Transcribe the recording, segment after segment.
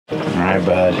right,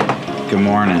 bud. Good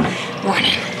morning.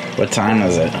 Morning. What time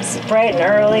is it? It's bright and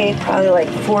early, probably like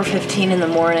 4:15 in the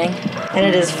morning, and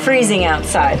it is freezing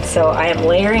outside, so I am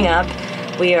layering up.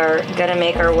 We are gonna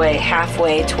make our way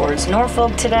halfway towards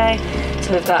Norfolk today,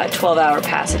 so we've got a 12-hour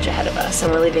passage ahead of us,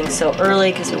 and we're leaving so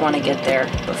early because we want to get there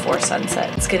before sunset.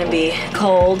 It's gonna be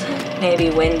cold, maybe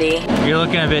windy. You're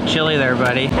looking a bit chilly there,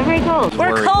 buddy. I'm very cold.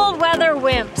 We're cold weather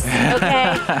wimps,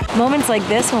 okay? Moments like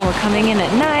this when we're coming in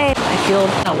at night, I feel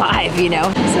alive, you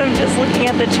know? So I'm just looking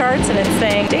at the charts and it's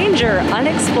saying, danger,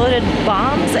 unexploded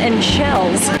bombs and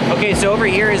shells. Okay, so over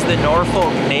here is the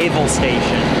Norfolk Naval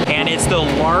Station, and it's the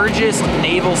largest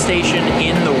naval station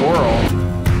in the world.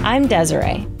 I'm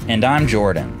Desiree. And I'm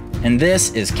Jordan. And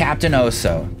this is Captain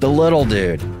Oso, the little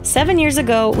dude. 7 years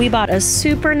ago, we bought a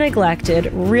super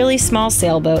neglected, really small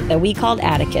sailboat that we called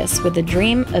Atticus with the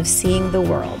dream of seeing the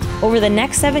world. Over the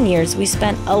next 7 years, we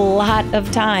spent a lot of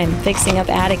time fixing up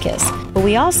Atticus. But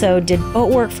we also did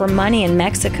boat work for money in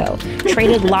Mexico,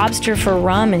 traded lobster for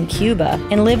rum in Cuba,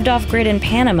 and lived off-grid in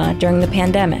Panama during the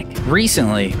pandemic.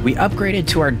 Recently, we upgraded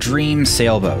to our dream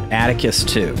sailboat, Atticus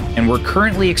II, and we're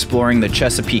currently exploring the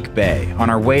Chesapeake Bay on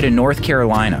our way to North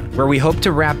Carolina, where we hope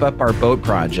to wrap up our boat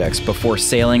projects before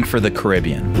sailing for the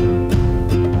Caribbean.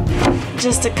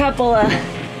 Just a couple of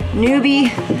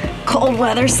newbie cold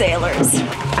weather sailors.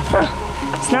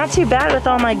 It's not too bad with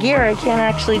all my gear. I can't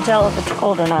actually tell if it's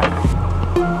cold or not.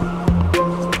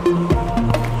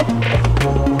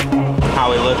 How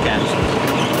we looking?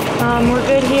 We're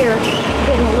good here.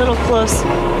 Getting a little close.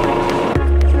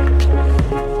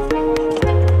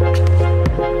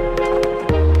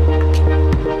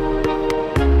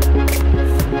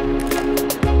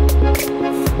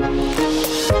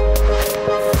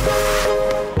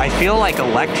 I feel like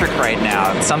electric right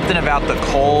now. It's something about the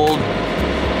cold,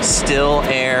 still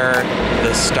air,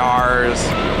 the stars,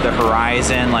 the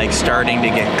horizon, like starting to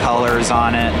get colors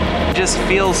on it. It just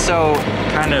feels so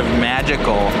kind of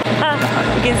magical.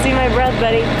 You can see my breath,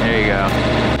 buddy. There you go.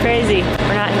 Crazy.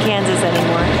 We're not in Kansas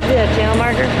anymore. See that channel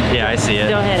marker? Yeah, I see it.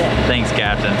 Don't hit it. Thanks,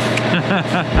 Captain.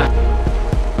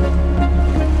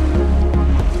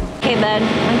 Hey, bud.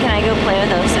 When can I go play with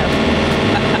Oso?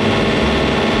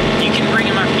 You can bring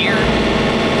him up here.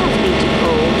 Don't be too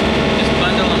cold. Just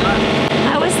bundle him up.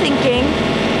 I was thinking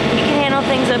you can handle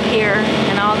things up here,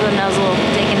 and I'll go nuzzle,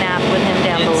 take a nap with him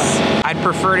down below. I'd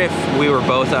prefer it if we were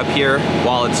both up here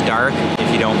while it's dark,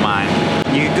 if you don't mind.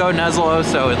 You could go nuzzle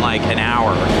Oso in like an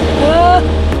hour.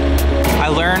 I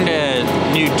learned a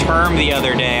new term the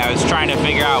other day. I was trying to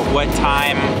figure out what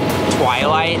time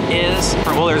twilight is.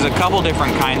 Well, there's a couple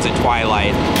different kinds of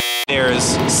twilight. There's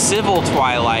civil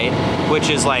twilight, which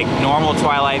is like normal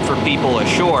twilight for people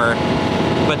ashore.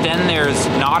 But then there's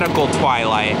nautical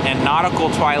twilight, and nautical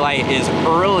twilight is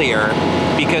earlier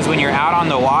because when you're out on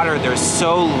the water, there's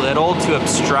so little to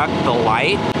obstruct the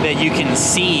light that you can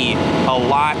see a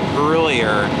lot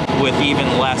earlier with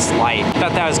even less light. I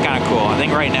thought that was kind of cool. I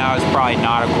think right now it's probably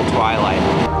nautical twilight.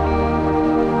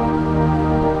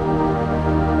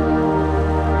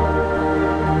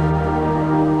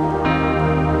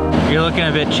 You're looking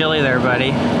a bit chilly there,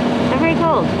 buddy. I'm very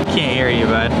cold. Can't hear you,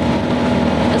 bud.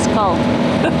 It's cold.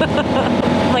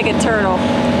 Like a turtle.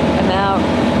 I'm out.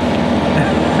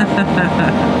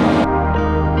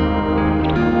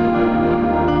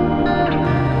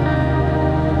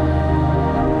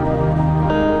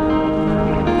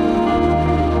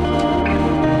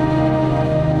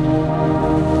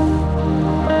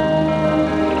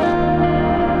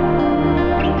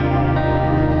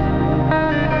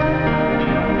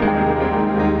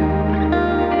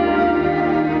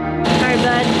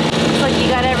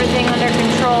 Everything under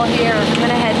control here. I'm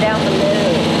gonna head down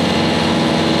below.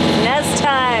 Nest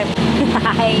time.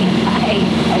 Hi.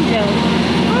 I know.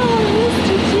 Oh, I missed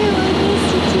you too.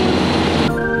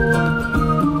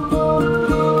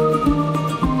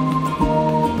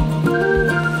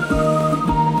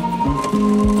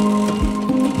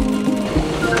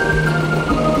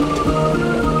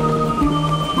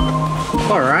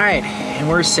 All right, and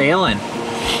we're sailing.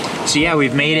 So yeah,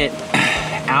 we've made it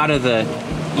out of the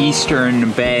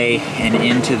Eastern Bay and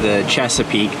into the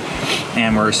Chesapeake,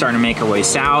 and we're starting to make our way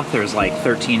south. There's like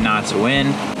 13 knots of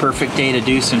wind. Perfect day to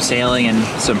do some sailing in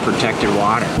some protected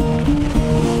water.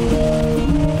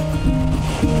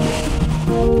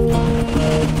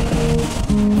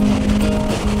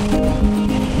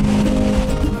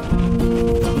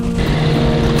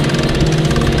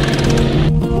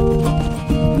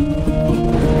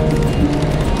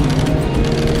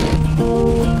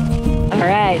 All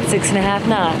right, 6.5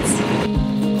 knots.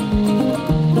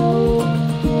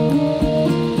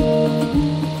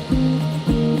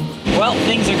 Well,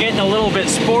 things are getting a little bit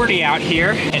sporty out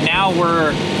here, and now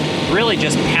we're really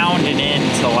just pounding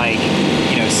into like,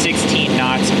 16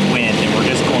 knots of wind, and we're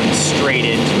just going straight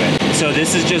into it. So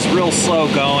this is just real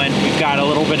slow going. We've got a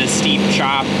little bit of steep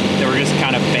chop that we're just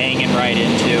kind of banging right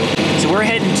into. So we're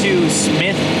heading to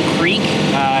Smith Creek.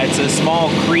 It's a small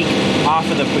creek off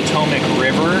of the Potomac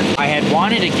River. I had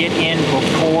wanted to get in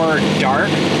before dark,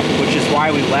 which is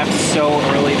why we left so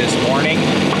early this morning,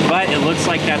 but it looks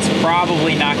like that's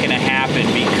probably not going to happen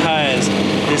because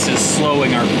this is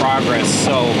slowing our progress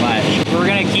so much. We're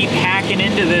going to keep hacking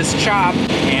into this chop,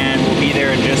 and we'll be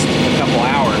there in just a couple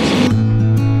hours.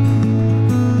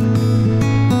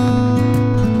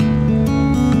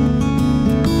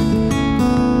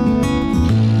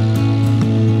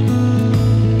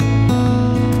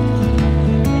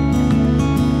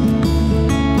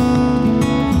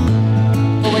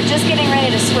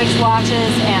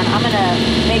 Watches, and I'm gonna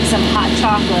make some hot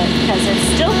chocolate because it's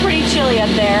still pretty chilly up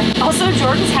there. Also,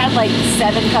 Jordan's had like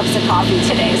 7 cups of coffee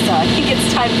today, so I think it's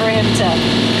time for him to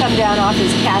come down off his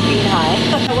caffeine high.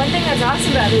 One thing that's awesome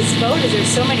about this boat is there's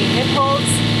so many hip holds.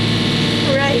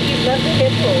 Right, you love the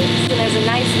hip holds. And there's a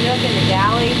nice nook in the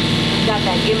galley. We've got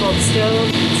that gimbaled stove.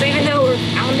 So even though we're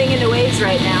pounding into waves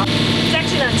right now, it's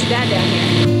actually not too bad down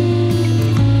here.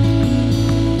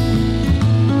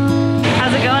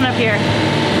 How's it going up here?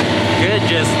 Good,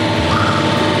 just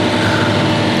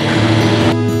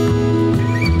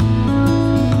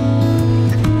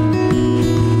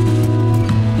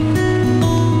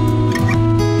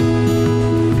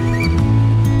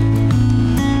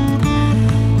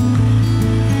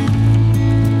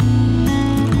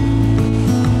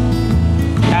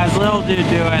how's little dude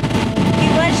doing? He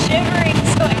was shivering,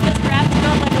 so I just wrapped him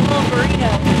up like a little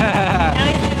burrito. Now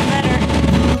he's doing better.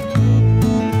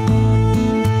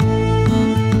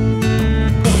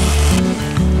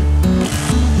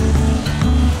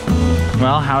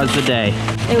 Well, how was the day?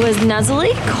 It was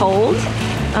nuzzly, cold,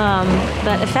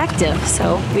 but effective.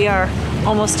 So we are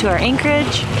almost to our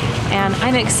anchorage, and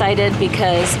I'm excited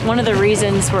because one of the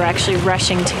reasons we're actually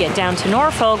rushing to get down to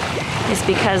Norfolk is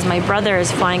because my brother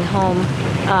is flying home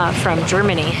from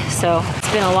Germany. So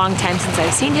it's been a long time since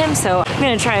I've seen him, so I'm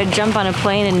gonna try to jump on a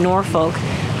plane in Norfolk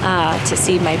to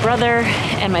see my brother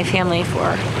and my family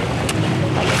for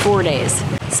like 4 days.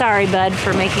 Sorry, bud,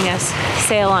 for making us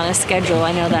sail on a schedule.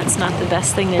 I know that's not the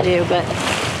best thing to do, but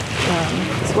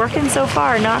it's working so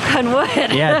far, knock on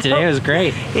wood. Yeah, today was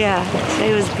great. Yeah,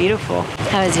 today was beautiful.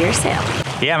 How was your sail?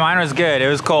 Yeah, mine was good. It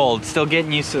was cold. Still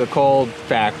getting used to the cold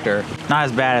factor. Not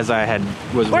as bad as I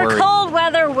was worried. We're cold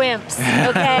weather wimps,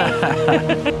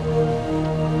 okay?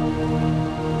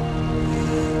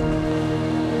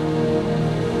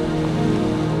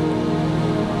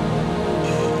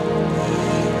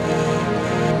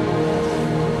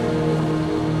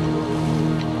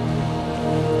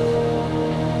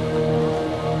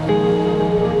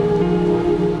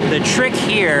 The trick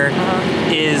here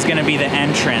is going to be the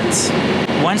entrance.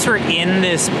 Once we're in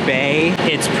this bay,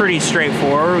 it's pretty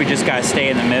straightforward. We just got to stay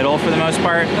in the middle for the most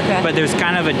part. Okay. But there's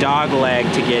kind of a dog leg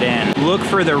to get in. Look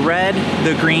for the red,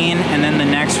 the green, and then the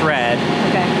next red.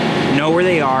 Okay. Know where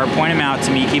they are, point them out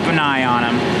to me, keep an eye on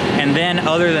them. And then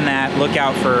other than that, look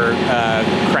out for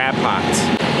crab pots.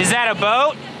 Is that a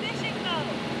boat? It's a fishing boat.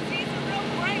 See the real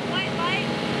bright white light?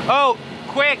 Oh,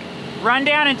 quick, run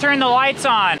down and turn the lights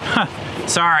on.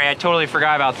 Sorry, I totally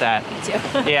forgot about that. Me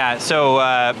too. Yeah, so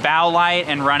bow light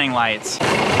and running lights.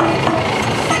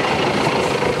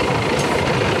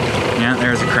 Yeah,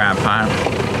 there's a crab pot.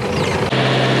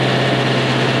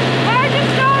 Hard to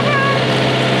starboard!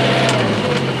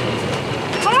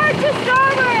 Hard to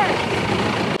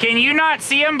starboard! Can you not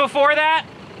see them before that?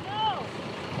 No.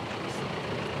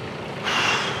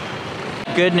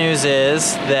 Good news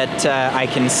is that I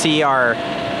can see our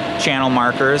channel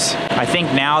markers. I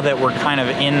think now that we're kind of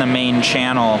in the main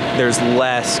channel, there's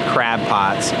less crab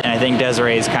pots. And I think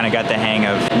Desiree's kind of got the hang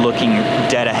of looking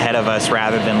dead ahead of us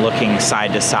rather than looking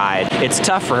side to side. It's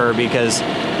tough for her because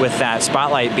with that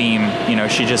spotlight beam,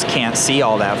 she just can't see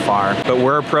all that far. But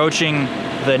we're approaching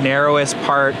the narrowest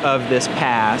part of this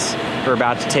pass. We're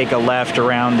about to take a left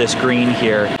around this green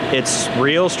here. It's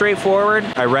real straightforward.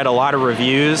 I read a lot of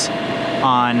reviews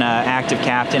on Active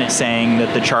Captain saying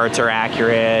that the charts are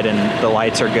accurate and the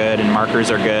lights are good and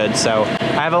markers are good. So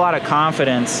I have a lot of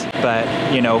confidence, but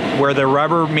where the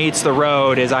rubber meets the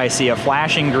road is I see a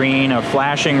flashing green, a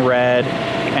flashing red,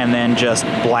 and then just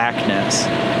blackness,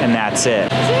 and that's it.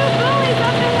 2 buoys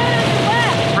up ahead on the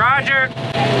left. Roger.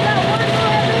 And you got 1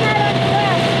 buoy up ahead on the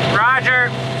left. Roger.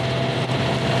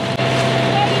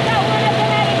 Yeah, you got 1 up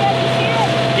ahead again, you see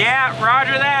it? Yeah,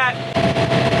 roger that.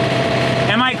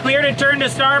 Am I clear to turn to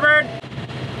starboard?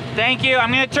 Thank you. I'm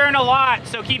gonna turn a lot,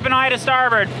 so keep an eye to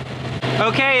starboard.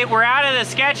 Okay, we're out of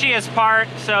the sketchiest part,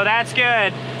 so that's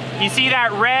good. You see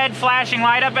that red flashing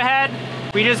light up ahead?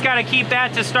 We just gotta keep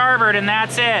that to starboard and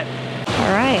that's it.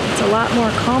 All right, it's a lot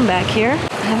more calm back here.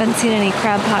 I haven't seen any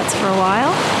crab pots for a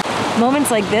while.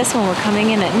 Moments like this when we're coming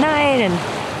in at night and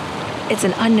it's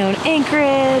an unknown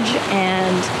anchorage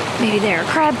and maybe there are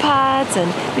crab pots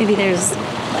and maybe there's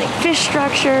like fish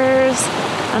structures.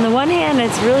 On the one hand,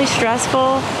 it's really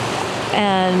stressful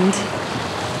and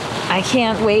I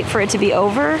can't wait for it to be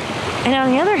over. And on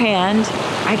the other hand,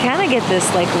 I kind of get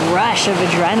this like rush of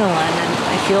adrenaline and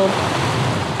I feel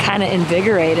kind of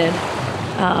invigorated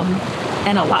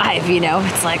and alive, you know.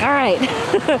 It's like, all right,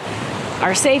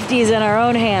 our safety is in our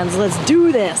own hands. Let's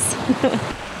do this.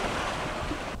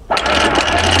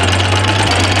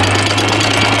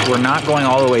 We're not going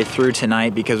all the way through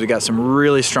tonight because we got some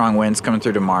really strong winds coming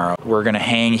through tomorrow. We're gonna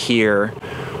hang here,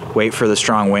 wait for the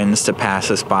strong winds to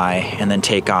pass us by, and then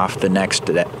take off the next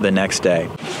day.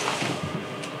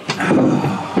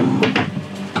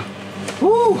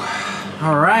 Woo!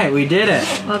 All right, we did it.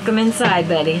 Welcome inside,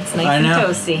 Betty. It's nice and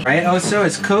toasty. Right? Oh, so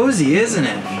it's cozy, isn't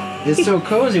it? It's so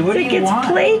cozy. What do you want?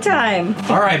 It's playtime.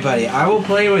 All right, buddy. I will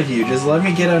play with you. Just let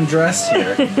me get undressed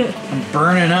here. I'm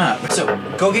burning up. So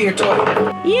go get your toy.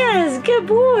 Yes, good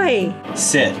boy.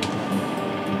 Sit.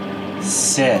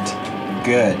 Sit.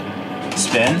 Good.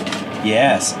 Spin.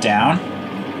 Yes. Down.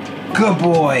 Good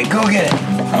boy. Go get it.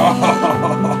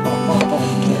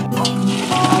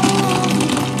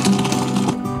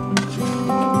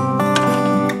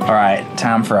 All right,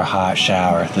 time for a hot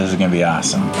shower. This is gonna be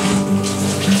awesome.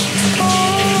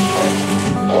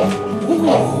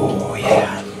 Oh,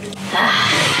 yeah.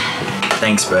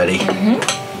 Thanks, buddy.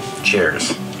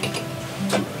 Cheers.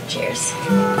 Cheers.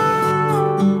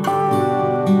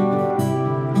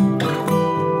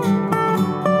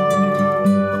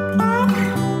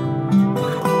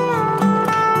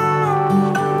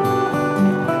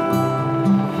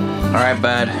 All right,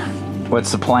 bud.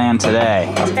 What's the plan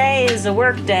today? Today is a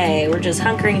work day. We're just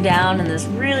hunkering down in this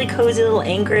really cozy little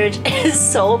anchorage. It is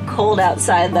so cold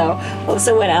outside though.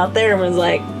 Also went out there and was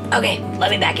like, okay, let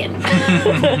me back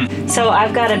in. So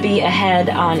I've got to be ahead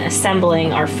on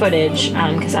assembling our footage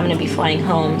because I'm going to be flying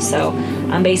home. So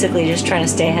I'm basically just trying to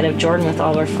stay ahead of Jordan with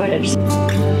all of our footage.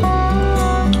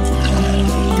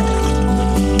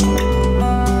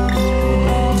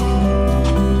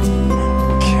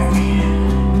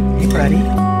 Okay. Hey, buddy.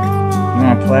 You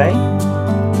wanna play?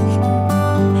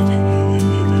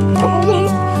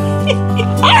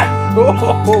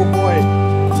 Oh boy.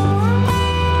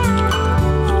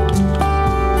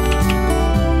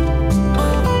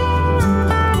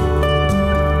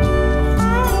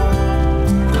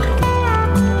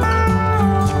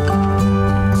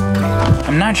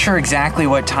 I'm not sure exactly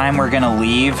what time we're gonna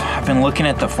leave. I've been looking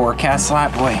at the forecast a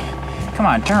lot. Boy, come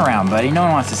on, turn around, buddy. No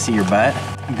one wants to see your butt.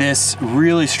 This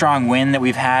really strong wind that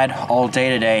we've had all day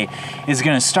today is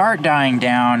gonna start dying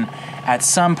down at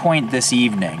some point this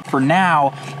evening. For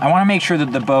now, I wanna make sure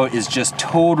that the boat is just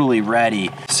totally ready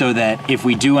so that if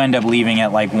we do end up leaving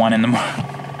at like 1 in the morning,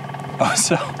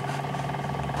 so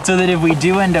that if we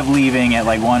do end up leaving at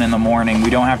like 1 in the morning, we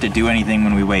don't have to do anything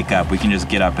when we wake up. We can just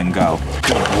get up and go.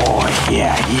 Good boy,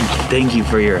 yeah, thank you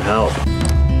for your help.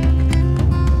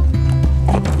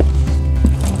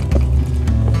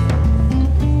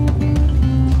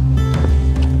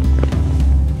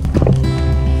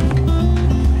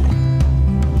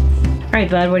 All right,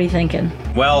 bud, what are you thinking?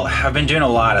 Well, I've been doing a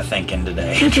lot of thinking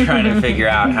today, trying to figure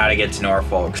out how to get to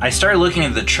Norfolk. I started looking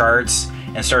at the charts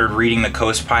and started reading the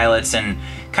coast pilots and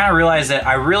kind of realized that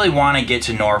I really want to get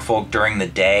to Norfolk during the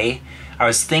day. I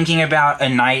was thinking about a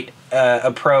night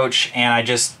approach and I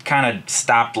just kind of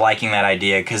stopped liking that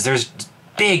idea because there's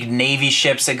big Navy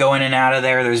ships that go in and out of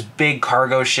there. There's big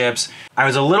cargo ships. I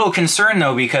was a little concerned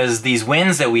though because these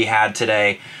winds that we had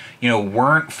today, you know,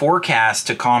 weren't forecast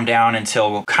to calm down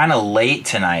until kind of late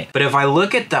tonight. But if I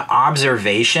look at the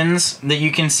observations that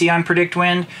you can see on Predict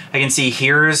Wind, I can see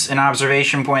here's an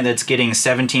observation point that's getting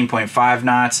 17.5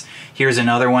 knots. Here's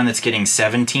another one that's getting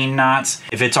 17 knots.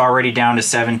 If it's already down to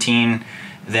 17,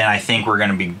 then I think we're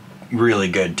gonna be really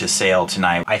good to sail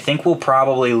tonight. I think we'll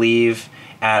probably leave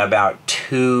at about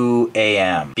 2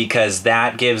 a.m. because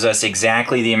that gives us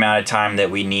exactly the amount of time that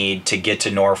we need to get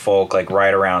to Norfolk, like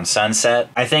right around sunset.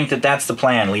 I think that that's the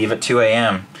plan. Leave at 2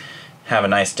 a.m., have a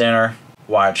nice dinner,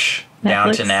 watch Netflix.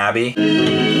 Downton Abbey.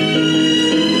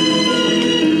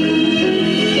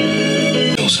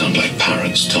 You all sound like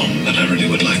parrots, Tom, but I really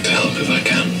would like to help if I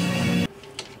can.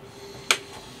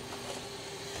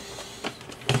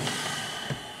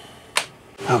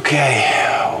 Okay,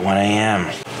 1 a.m.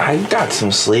 I got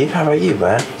some sleep. How about you,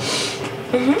 bud?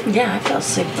 Yeah, I fell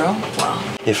asleep, bro.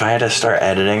 Wow. If I had to start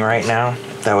editing right now,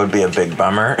 that would be a big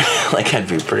bummer. Like, I'd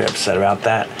be pretty upset about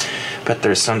that. But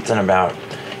there's something about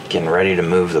getting ready to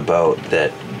move the boat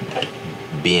that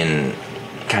being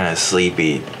kind of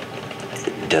sleepy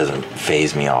doesn't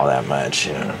faze me all that much.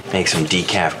 You know, make some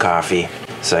decaf coffee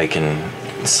so I can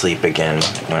sleep again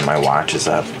when my watch is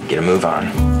up. Get a move on.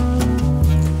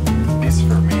 It's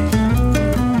for me.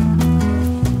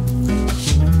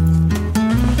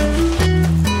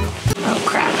 Oh,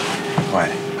 crap. What?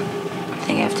 I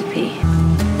think I have to pee.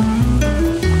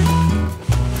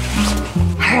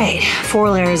 All right, 4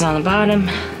 layers on the bottom,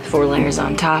 4 layers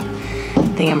on top. I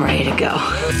think I'm ready to go.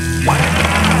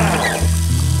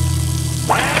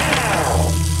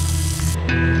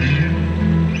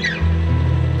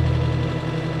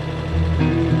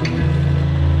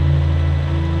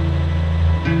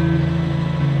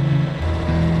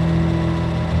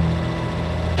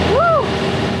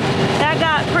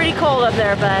 Pretty cold up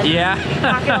there, bud. Yeah.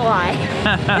 Not gonna lie.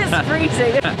 It's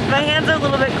freezing. My hands are a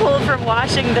little bit cold from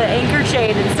washing the anchor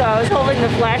chain, and so I was holding the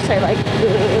flashlight like.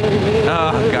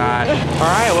 Oh God. All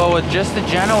right, well with just the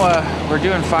Genoa, we're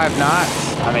doing 5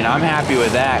 knots. I mean, I'm happy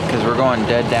with that because we're going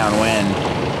dead downwind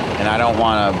and I don't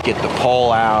want to get the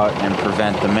pole out and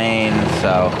prevent the main,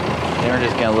 so I think we're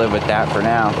just gonna live with that for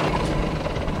now.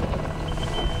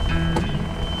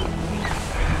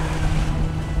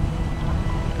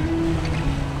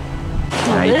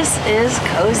 Well, this is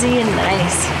cozy and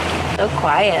nice. So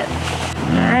quiet.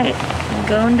 All right, I'm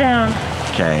going down.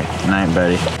 Okay, night,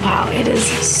 buddy. Wow, it is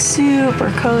super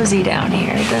cozy down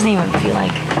here. It doesn't even feel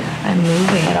like I'm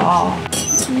moving at all.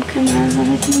 Come on,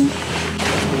 buddy.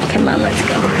 Come on, let's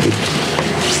go.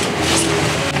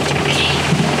 Okay,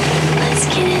 let's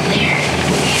get in there.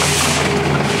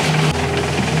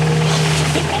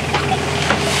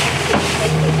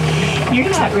 You're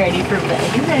not ready for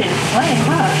bed. You're ready to play,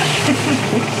 huh?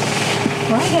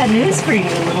 Well, I got news for you,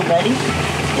 little buddy.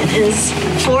 It is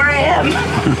 4 a.m.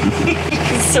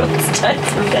 So it's time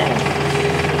for bed.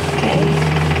 Okay.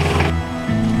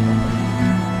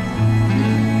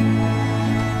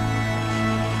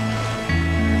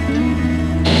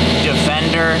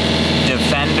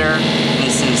 Defender.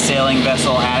 This is sailing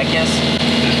vessel Atticus.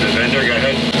 Defender, go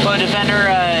ahead. Well, Defender,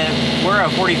 we're a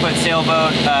 40-foot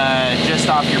sailboat just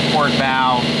off your port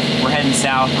bow. We're heading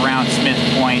south around Smith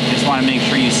Point. Just want to make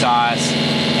sure you saw us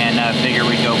and figure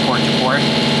we'd go port to port.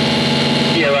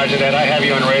 Yeah, roger that. I have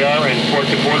you on radar and port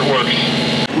to port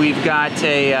works. We've got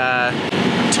a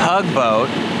tugboat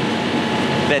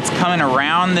that's coming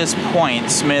around this point,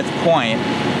 Smith Point,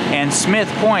 and Smith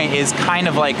Point is kind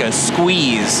of like a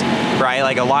squeeze, right?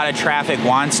 Like a lot of traffic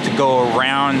wants to go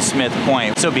around Smith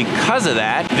Point. So because of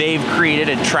that, they've created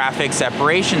a traffic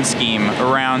separation scheme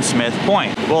around Smith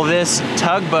Point. Well, this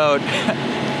tugboat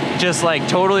just like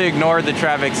totally ignored the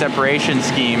traffic separation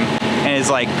scheme and is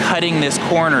like cutting this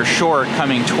corner short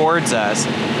coming towards us.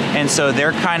 And so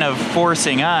they're kind of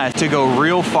forcing us to go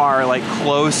real far, like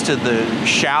close to the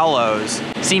shallows.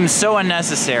 Seems so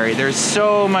unnecessary. There's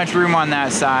so much room on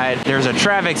that side. There's a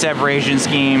traffic separation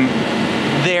scheme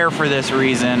there for this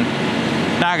reason.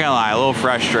 Not gonna lie, a little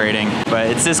frustrating, but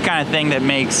it's this kind of thing that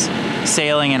makes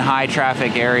sailing in high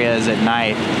traffic areas at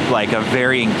night like a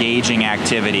very engaging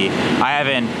activity. I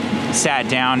haven't sat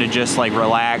down to just like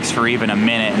relax for even a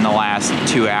minute in the last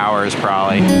 2 hours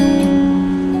probably.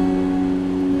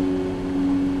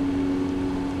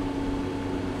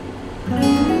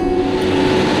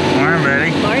 Morning,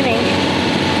 buddy. Morning.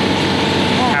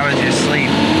 How was your sleep?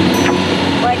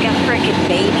 Like a freaking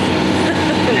baby.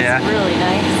 It's Yeah. really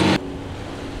nice.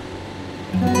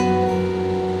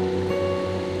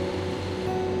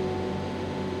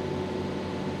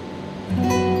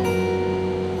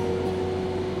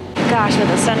 Gosh, with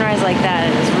a sunrise like that,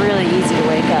 it is really easy to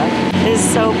wake up. It is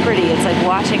so pretty. It's like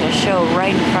watching a show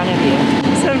right in front of you.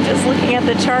 So I'm just looking at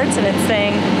the charts and it's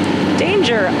saying,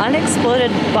 danger,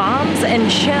 unexploded bombs and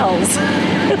shells.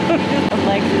 I'm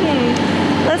like,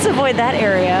 let's avoid that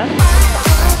area.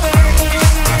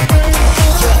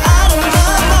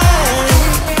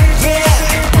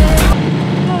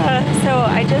 So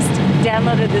I just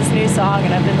downloaded this new song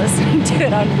and I've been listening to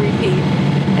it on repeat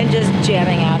and just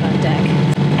jamming out on deck.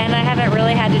 And I haven't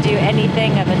really had to do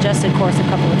anything. I've adjusted course a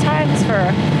couple of times for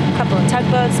a couple of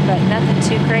tugboats, but nothing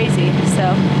too crazy. So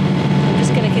I'm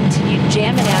just gonna continue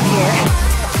jamming out here.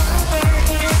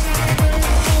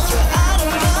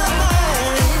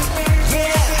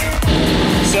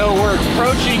 So we're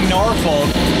approaching Norfolk.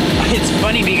 it's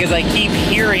funny because I keep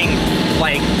hearing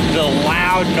like the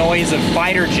loud noise of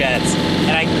fighter jets,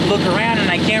 and I look around and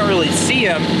I can't really see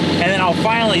them, and then I'll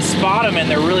finally spot them and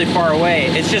they're really far away.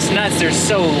 It's just nuts, they're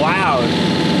so loud.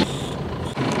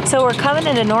 So we're coming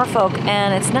into Norfolk,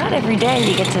 and it's not every day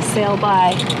you get to sail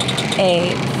by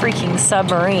a freaking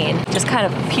submarine. Just kind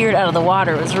of appeared out of the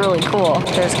water. It was really cool.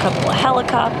 There's a couple of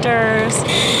helicopters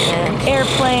and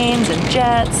airplanes and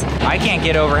jets. I can't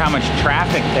get over how much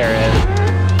traffic there is.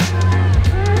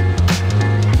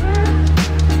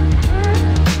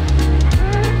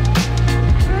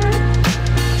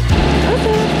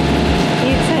 You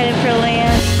excited for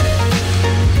land?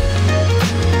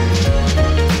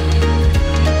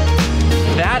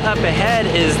 That up ahead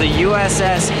is the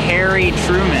USS Harry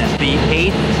Truman, the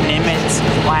 8th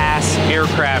Nimitz-class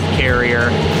aircraft carrier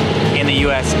in the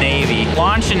U.S. Navy.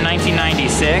 Launched in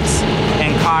 1996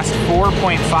 and cost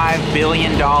 $4.5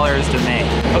 billion to make.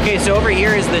 Okay, so over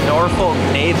here is the Norfolk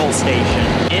Naval Station.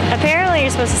 Apparently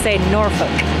you're supposed to say Norfolk.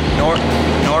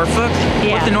 Norfolk?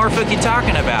 Yeah. What the Norfolk you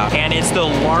talking about? And it's the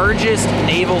largest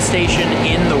naval station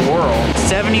in the world.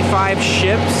 75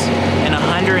 ships and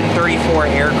 134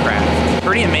 aircraft.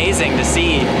 Pretty amazing to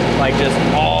see, like, just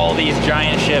all these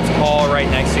giant ships all right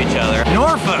next to each other.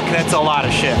 Norfolk, that's a lot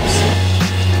of ships.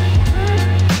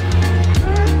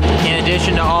 In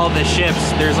addition to all the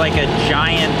ships, there's like a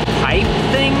giant pipe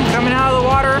thing coming out of the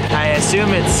water. I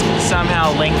assume it's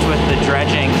somehow linked with the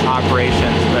dredging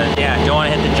operations, but yeah, don't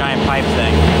want to hit the giant pipe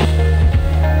thing.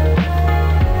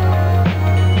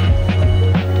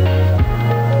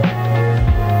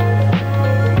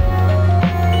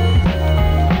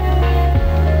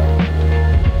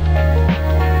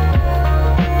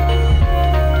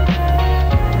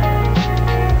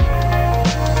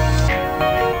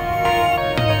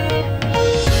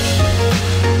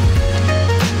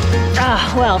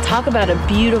 Well, talk about a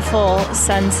beautiful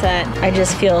sunset. I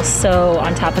just feel so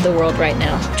on top of the world right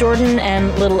now. Jordan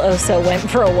and little Oso went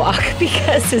for a walk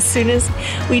because as soon as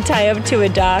we tie up to a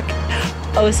dock,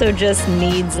 Oso just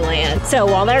needs land. So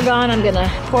while they're gone, I'm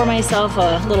gonna pour myself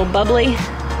a little bubbly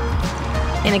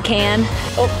in a can.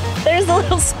 Oh, there's the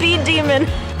little speed demon.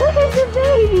 Look at the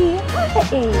baby.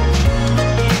 Hi.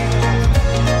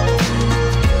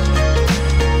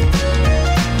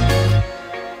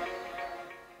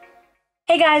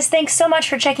 Hey guys, thanks so much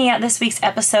for checking out this week's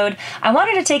episode. I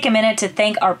wanted to take a minute to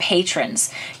thank our patrons.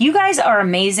 You guys are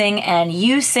amazing and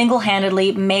you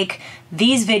single-handedly make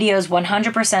these videos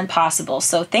 100% possible.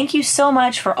 So thank you so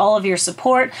much for all of your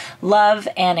support, love,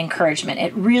 and encouragement.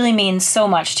 It really means so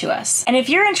much to us. And if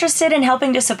you're interested in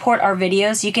helping to support our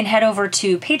videos, you can head over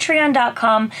to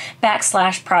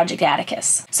patreon.com/Project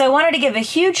Atticus. So I wanted to give a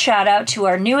huge shout out to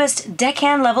our newest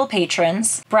deckhand level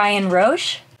patrons, Brian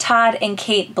Roche, Todd and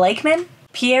Kate Blakeman,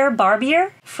 Pierre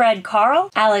Barbier, Fred Carl,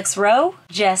 Alex Rowe,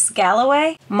 Jess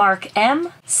Galloway, Mark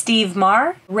M., Steve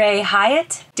Marr, Ray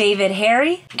Hyatt, David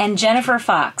Harry, and Jennifer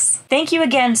Fox. Thank you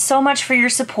again so much for your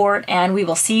support, and we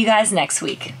will see you guys next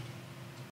week.